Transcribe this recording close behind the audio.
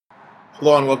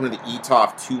Hello and welcome to the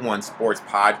ETOF 21 Sports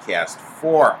Podcast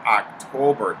for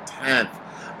October 10th.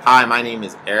 Hi, my name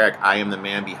is Eric. I am the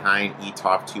man behind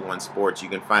ETOF 21 Sports. You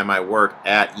can find my work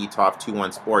at ETOF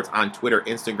 21 Sports on Twitter,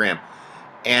 Instagram,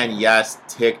 and yes,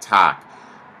 TikTok.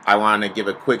 I want to give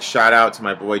a quick shout out to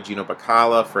my boy Gino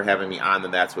Bacala for having me on the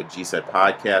That's What G Said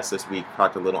podcast this week.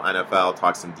 Talked a little NFL,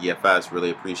 talked some DFS.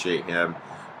 Really appreciate him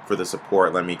for the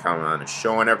support. Let me come on the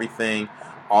show and everything.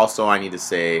 Also, I need to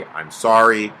say I'm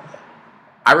sorry.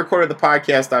 I recorded the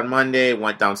podcast on Monday,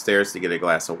 went downstairs to get a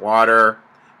glass of water,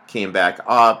 came back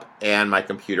up, and my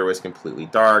computer was completely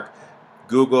dark.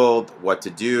 Googled what to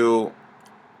do,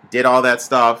 did all that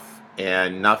stuff,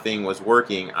 and nothing was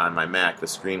working on my Mac. The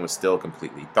screen was still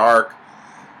completely dark.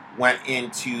 Went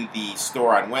into the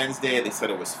store on Wednesday. They said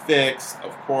it was fixed.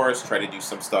 Of course, tried to do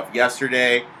some stuff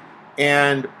yesterday,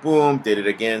 and boom, did it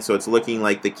again. So it's looking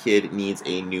like the kid needs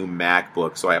a new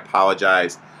MacBook. So I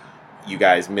apologize. You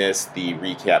guys missed the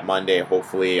recap Monday.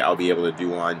 Hopefully, I'll be able to do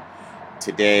one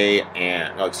today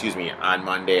on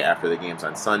Monday after the games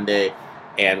on Sunday,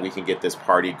 and we can get this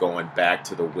party going back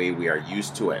to the way we are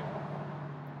used to it.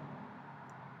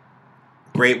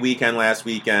 Great weekend last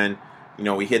weekend. You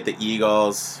know, we hit the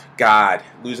Eagles. God,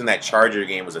 losing that Charger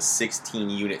game was a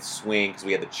 16-unit swing because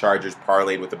we had the Chargers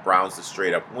parlayed with the Browns to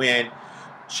straight up win.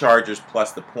 Chargers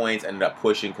plus the points ended up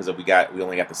pushing because we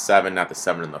only got the 7, not the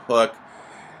 7 in the hook.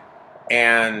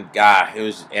 And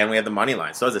we had the money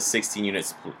line. So it was a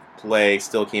 16-unit play.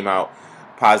 Still came out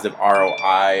positive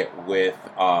ROI with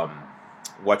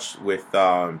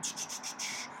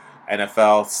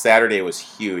NFL. Saturday was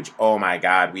huge. Oh my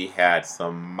God, we had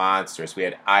some monsters. We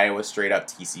had Iowa straight up,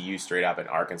 TCU straight up, and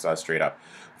Arkansas straight up.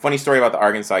 Funny story about the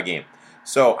Arkansas game.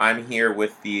 So I'm here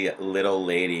with the little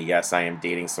lady. Yes, I am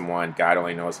dating someone. God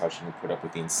only knows how she can put up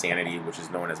with the insanity, which is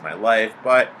known as my life,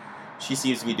 but she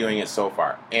seems to be doing it so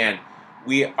far. And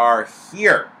we are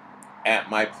here at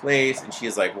my place, and she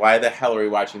is like, why the hell are we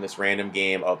watching this random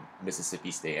game of Mississippi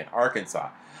State and Arkansas?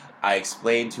 I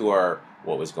explained to her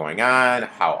what was going on,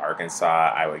 how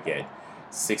Arkansas, I would get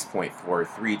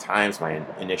 6.43 times my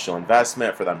initial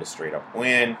investment for them to straight up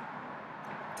win.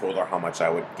 Told her how much I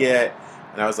would get,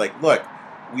 and I was like, look,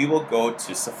 we will go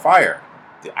to Sapphire.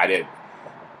 I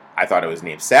thought it was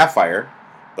named Sapphire,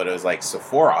 but it was like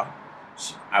Sephora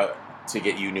to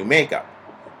get you new makeup.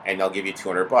 And they'll give you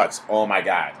 $200. Oh my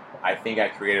God. I think I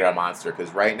created a monster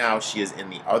because right now she is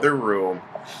in the other room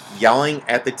yelling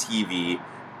at the TV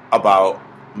about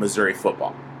Missouri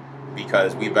football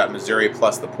because we bet Missouri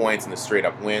plus the points in the straight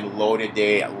up win. Loaded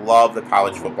day. I love the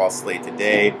college football slate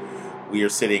today. We are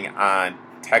sitting on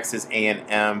Texas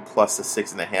A&M plus the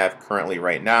 6.5 currently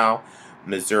right now.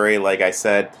 Missouri, like I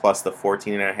said, plus the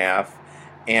 14.5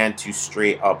 and to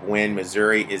straight up win.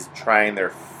 Missouri is trying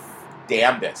their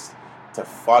damnedest to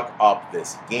fuck up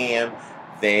this game.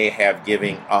 They have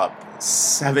given up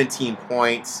 17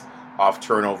 points off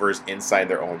turnovers inside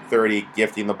their own 30,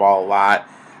 gifting the ball a lot.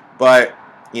 But,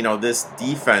 you know, this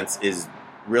defense is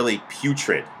really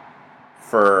putrid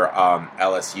for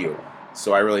LSU.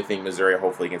 So I really think Missouri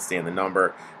hopefully can stay in the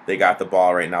number. They got the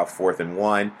ball right now, 4th and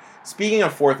 1. Speaking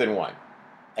of 4th and 1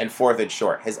 and 4th and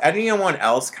short, has anyone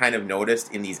else kind of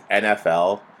noticed in these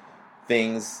NFL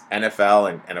and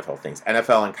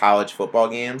college football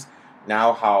games,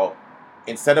 now how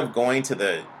instead of going to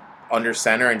the under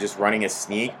center and just running a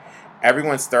sneak,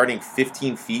 everyone's starting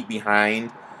 15 feet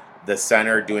behind the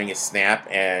center doing a snap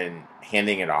and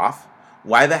handing it off?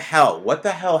 Why the hell? What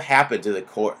the hell happened to the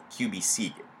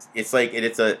QBC? It's like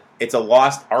it's a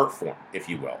lost art form, if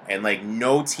you will, and like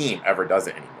no team ever does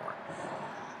it anymore.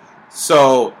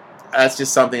 So that's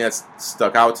just something that's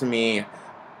stuck out to me.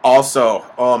 Also,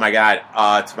 oh my God,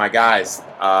 to my guys,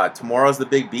 tomorrow's the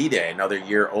big B day. Another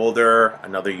year older,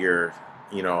 another year,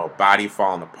 body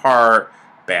falling apart,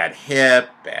 bad hip,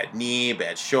 bad knee,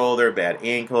 bad shoulder, bad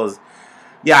ankles.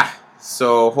 Yeah,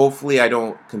 so hopefully I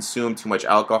don't consume too much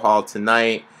alcohol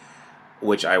tonight,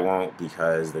 which I won't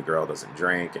because the girl doesn't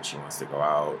drink and she wants to go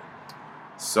out.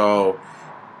 So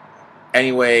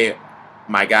anyway,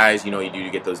 my guys, you do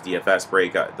get those DFS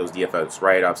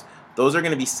write-ups. Those are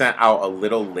going to be sent out a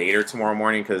little later tomorrow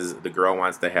morning because the girl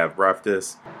wants to have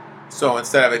breakfast. So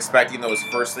instead of expecting those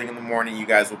first thing in the morning, you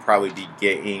guys will probably be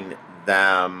getting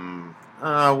them,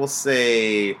 we'll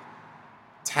say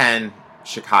 10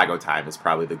 Chicago time is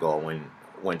probably the goal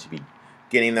when to be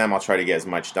getting them. I'll try to get as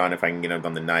much done. If I can get them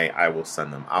done tonight, I will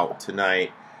send them out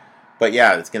tonight. But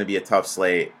yeah, it's going to be a tough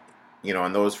slate.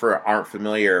 And those who aren't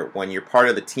familiar, when you're part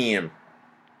of the team,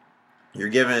 you're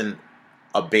given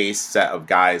a base set of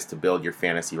guys to build your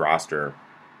fantasy roster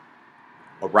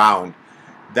around.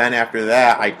 Then after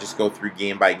that, I just go through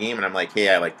game by game, and I'm like,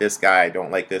 hey, I like this guy, I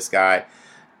don't like this guy,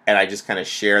 and I just kind of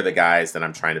share the guys that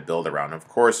I'm trying to build around. Of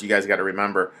course, you guys got to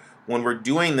remember, when we're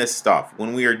doing this stuff,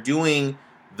 when we are doing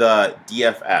the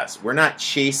DFS, we're not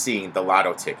chasing the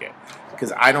lotto ticket,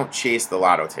 because I don't chase the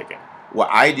lotto ticket. What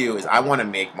I do is I want to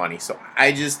make money, so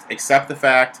I just accept the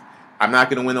fact I'm not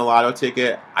going to win the lotto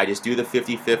ticket. I just do the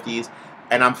 50-50s,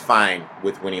 and I'm fine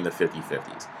with winning the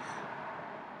 50-50s.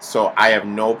 So I have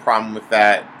no problem with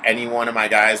that. Any one of my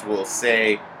guys will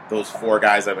say those 4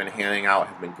 guys I've been handing out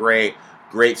have been great.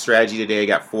 Great strategy today.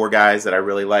 Got 4 guys that I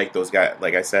really like. Those guys,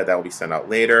 like I said, that will be sent out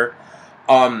later.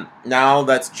 Now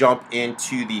let's jump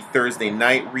into the Thursday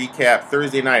night recap.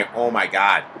 Thursday night, oh my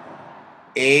God.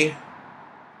 A,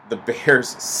 the Bears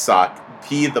suck.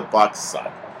 B, the Bucks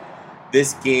suck.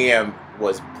 This game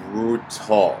was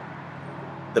brutal.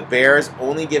 The Bears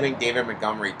only giving David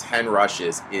Montgomery 10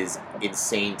 rushes is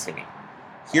insane to me.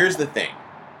 Here's the thing.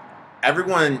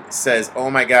 Everyone says, oh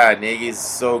my God, Nagy's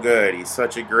so good. He's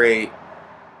such a great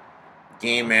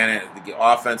game manager,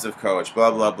 offensive coach, blah,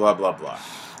 blah, blah, blah, blah.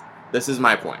 This is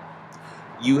my point.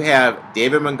 You have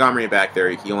David Montgomery back there.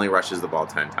 He only rushes the ball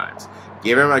 10 times.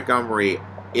 David Montgomery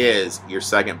is your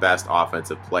second best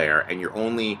offensive player, and you're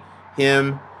only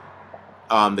him,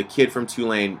 the kid from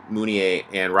Tulane, Mounier,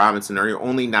 and Robinson are your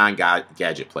only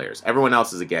non-gadget players. Everyone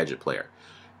else is a gadget player.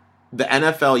 The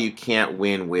NFL, you can't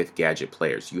win with gadget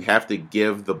players. You have to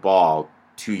give the ball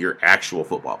to your actual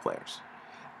football players.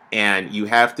 And you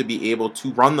have to be able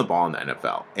to run the ball in the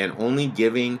NFL. And only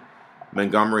giving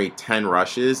Montgomery 10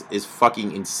 rushes is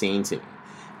fucking insane to me.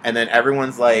 And then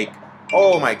everyone's like,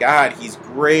 oh my God, he's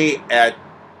great at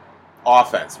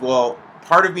offense. Well,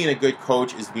 part of being a good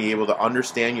coach is being able to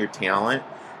understand your talent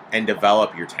and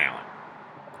develop your talent.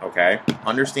 Okay?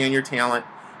 Understand your talent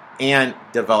and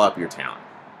develop your talent.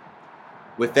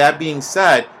 With that being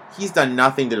said, he's done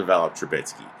nothing to develop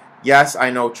Trubisky. Yes, I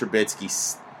know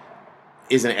Trubisky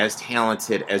isn't as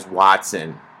talented as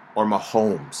Watson or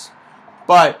Mahomes,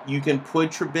 but you can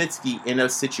put Trubisky in a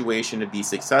situation to be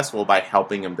successful by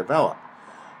helping him develop.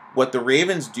 What the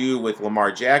Ravens do with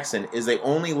Lamar Jackson is they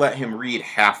only let him read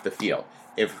half the field.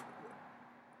 If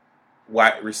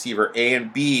wide receiver A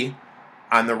and B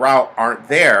on the route aren't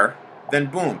there, then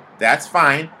boom, that's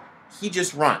fine. He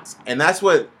just runs. And that's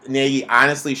what Nagy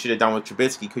honestly should have done with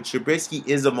Trubisky, because Trubisky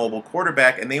is a mobile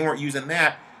quarterback, and they weren't using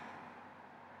that,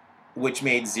 which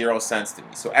made zero sense to me.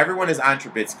 So everyone is on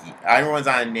Trubisky. Everyone's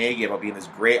on Nagy about being this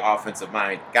great offensive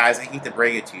mind. Guys, I hate to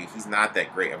break it to you, he's not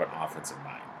that great of an offensive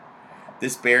mind.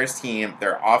 This Bears team,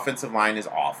 their offensive line is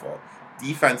awful.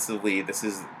 Defensively,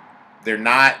 they're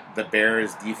not the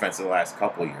Bears' defense of the last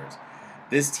couple years.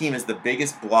 This team is the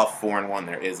biggest bluff 4-1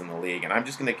 there is in the league, and I'm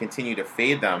just going to continue to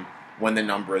fade them when the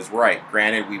number is right.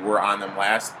 Granted, we were on them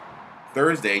last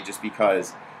Thursday just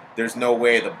because there's no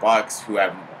way the Bucks, who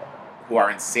are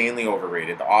insanely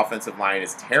overrated, the offensive line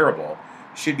is terrible,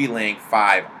 should be laying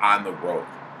 5 on the road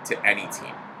to any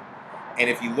team. And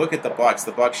if you look at the Bucks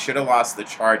should have lost the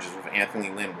Chargers if Anthony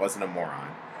Lynn wasn't a moron.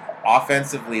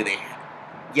 Offensively,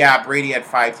 Brady had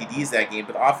 5 TDs that game,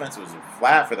 but the offense was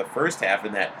flat for the first half,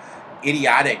 and that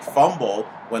idiotic fumble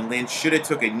when Lynn should have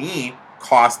took a knee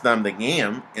cost them the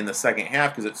game in the second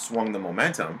half because it swung the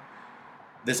momentum.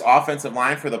 This offensive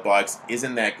line for the Bucks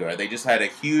isn't that good. They just had a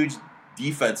huge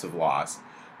defensive loss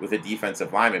with a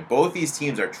defensive lineman. Both these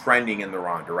teams are trending in the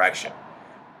wrong direction.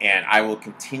 And I will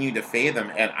continue to fade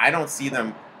them, and I don't see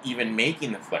them even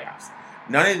making the playoffs.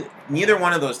 Neither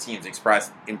one of those teams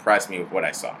impressed me with what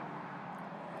I saw.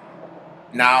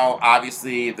 Now,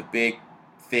 obviously, the big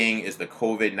thing is the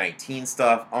COVID-19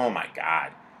 stuff. Oh my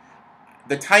God.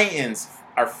 The Titans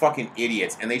are fucking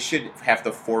idiots, and they should have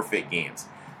to forfeit games.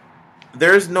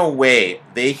 There's no way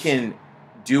they can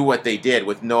do what they did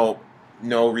with no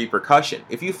repercussion.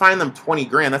 If you find them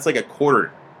 $20,000, that's like a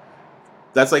quarter.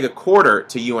 That's like a quarter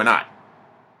to you and I.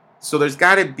 So there's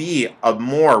got to be a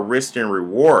more risk and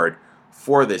reward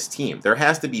for this team. There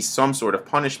has to be some sort of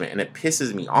punishment, and it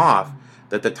pisses me off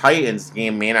that the Titans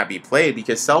game may not be played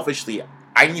because selfishly,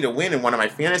 I need a win in one of my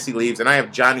fantasy leagues, and I have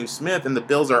Jonnu Smith, and the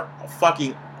Bills are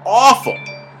fucking awful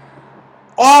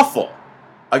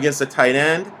against the tight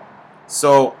end.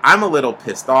 So I'm a little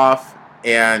pissed off,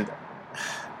 and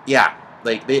yeah,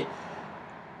 like they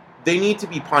need to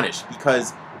be punished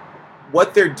because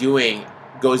what they're doing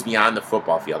goes beyond the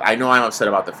football field. I know I'm upset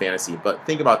about the fantasy, but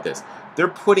think about this. They're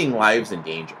putting lives in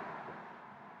danger.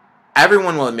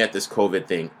 Everyone will admit this COVID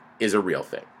thing is a real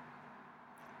thing.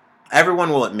 Everyone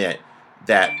will admit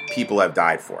that people have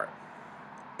died for it.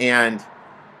 And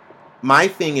my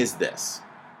thing is this,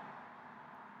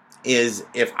 is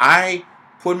if I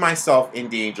put myself in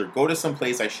danger, go to some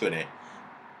place I shouldn't,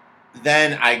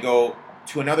 Then I go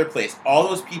to another place. All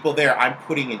those people there, I'm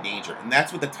putting in danger. And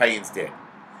that's what the Titans did.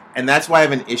 And that's why I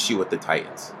have an issue with the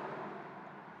Titans.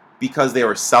 Because they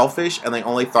were selfish and they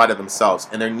only thought of themselves.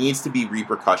 And there needs to be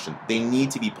repercussion. They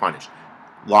need to be punished.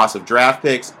 Loss of draft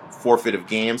picks, forfeit of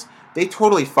games. They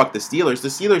totally fucked the Steelers. The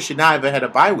Steelers should not have had a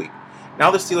bye week.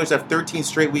 Now the Steelers have 13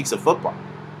 straight weeks of football.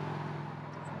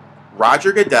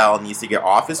 Roger Goodell needs to get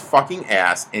off his fucking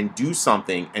ass and do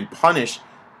something and punish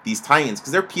these Titans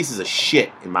because they're pieces of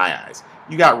shit in my eyes.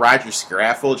 You got Roger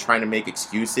Scraffle trying to make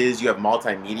excuses. You have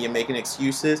multimedia making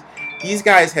excuses. These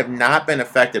guys have not been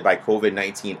affected by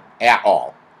COVID-19 at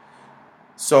all.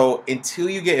 So until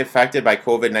you get affected by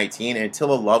COVID-19 and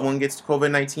until a loved one gets to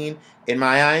COVID-19, in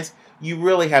my eyes, you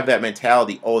really have that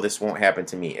mentality, oh, this won't happen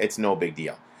to me. It's no big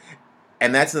deal.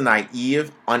 And that's a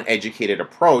naive, uneducated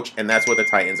approach, and that's what the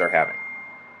Titans are having.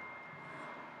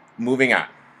 Moving on.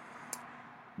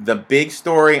 The big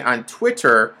story on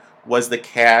Twitter was the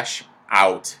cash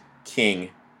out king.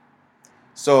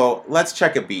 So let's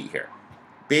check a beat here.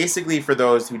 Basically, for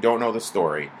those who don't know the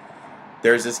story,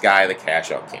 there's this guy, the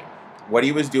cash out king. What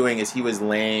he was doing is he was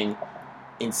laying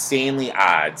insanely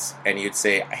odds, and he would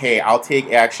say, hey, I'll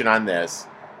take action on this,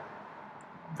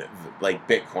 like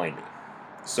Bitcoin me.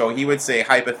 So he would say,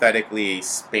 hypothetically,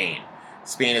 Spain.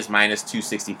 Spain is minus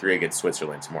 263 against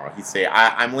Switzerland tomorrow. He'd say,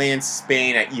 I'm laying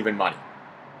Spain at even money.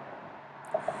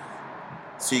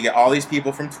 So you get all these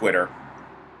people from Twitter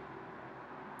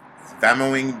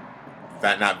Bitcoining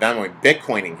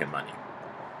him money.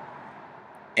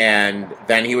 And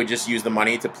then he would just use the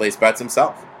money to place bets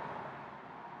himself.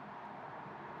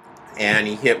 And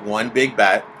he hit one big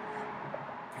bet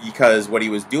because what he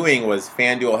was doing was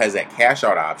FanDuel has that cash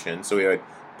out option. So he would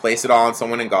place it all on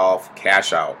someone in golf,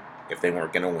 cash out if they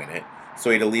weren't going to win it.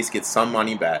 So he'd at least get some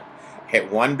money bet.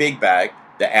 Hit one big bet.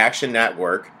 The Action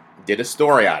Network did a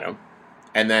story on him.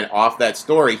 And then off that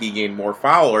story, he gained more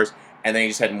followers. And then he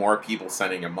just had more people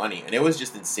sending him money. And it was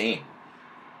just insane.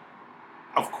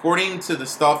 According to the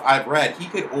stuff I've read, he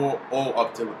could owe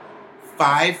up to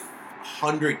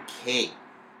 $500K.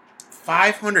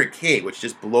 $500K, which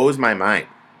just blows my mind.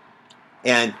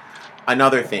 And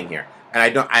another thing here, and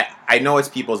I know it's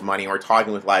people's money, and we're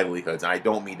talking with livelihoods, and I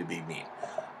don't mean to be mean,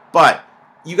 but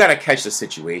you got to catch the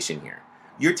situation here.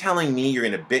 You're telling me you're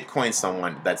going to Bitcoin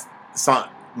someone that's some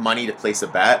money to place a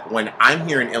bet when I'm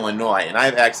here in Illinois and I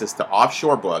have access to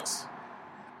offshore books.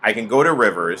 I can go to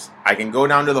Rivers. I can go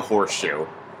down to the Horseshoe.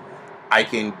 I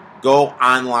can go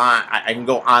online. I can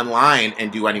go online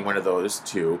and do any one of those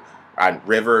two on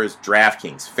Rivers,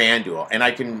 DraftKings, FanDuel, and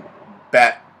I can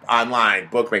bet online,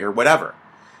 bookmaker, whatever.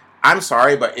 I'm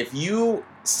sorry, but if you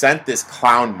sent this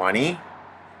clown money,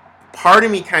 part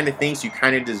of me kind of thinks you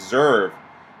kind of deserve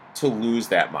to lose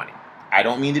that money. I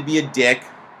don't mean to be a dick,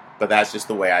 but that's just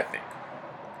the way I think.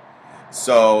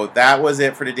 So that was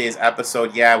it for today's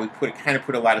episode. Yeah, we kind of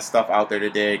put a lot of stuff out there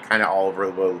today, kind of all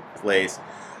over the place.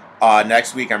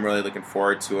 Next week, I'm really looking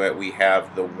forward to it. We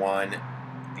have the one,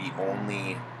 the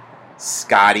only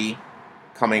Scotty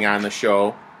coming on the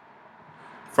show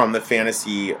from the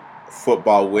Fantasy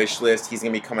Football Wish List. He's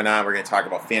going to be coming on. We're going to talk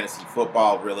about fantasy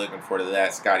football. Really looking forward to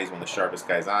that. Scotty's one of the sharpest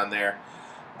guys on there.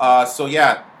 So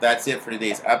yeah, that's it for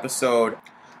today's episode.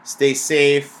 Stay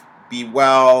safe, be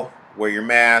well, wear your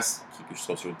mask, keep your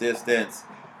social distance,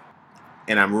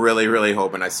 and I'm really, really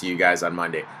hoping I see you guys on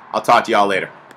Monday. I'll talk to y'all later.